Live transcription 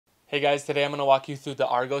Hey guys, today I'm going to walk you through the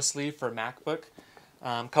Argo sleeve for MacBook.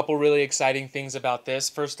 Couple really exciting things about this.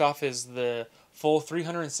 First off is the full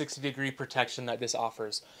 360-degree protection that this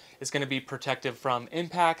offers. It's going to be protective from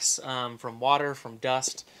impacts, from water, from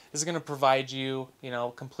dust. This is going to provide you,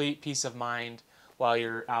 complete peace of mind while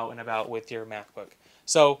you're out and about with your MacBook.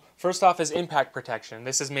 So first off is impact protection.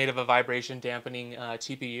 This is made of a vibration dampening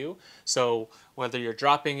TPU. So whether you're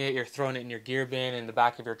dropping it, you're throwing it in your gear bin, in the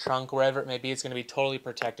back of your trunk, wherever it may be, it's going to be totally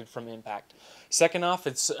protected from impact. Second off,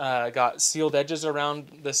 it's got sealed edges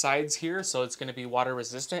around the sides here, so it's going to be water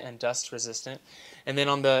resistant and dust resistant. And then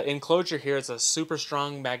on the enclosure here, it's a super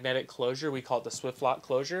strong magnetic closure. We call it the Swift Lock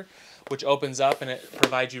closure, which opens up and it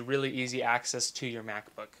provides you really easy access to your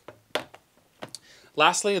MacBook.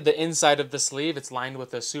 Lastly, the inside of the sleeve, it's lined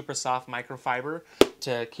with a super soft microfiber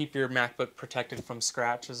to keep your MacBook protected from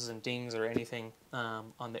scratches and dings or anything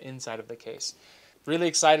on the inside of the case. Really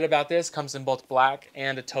excited about this. Comes in both black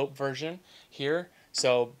and a taupe version here,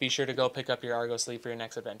 so be sure to go pick up your Argo sleeve for your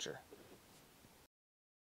next adventure.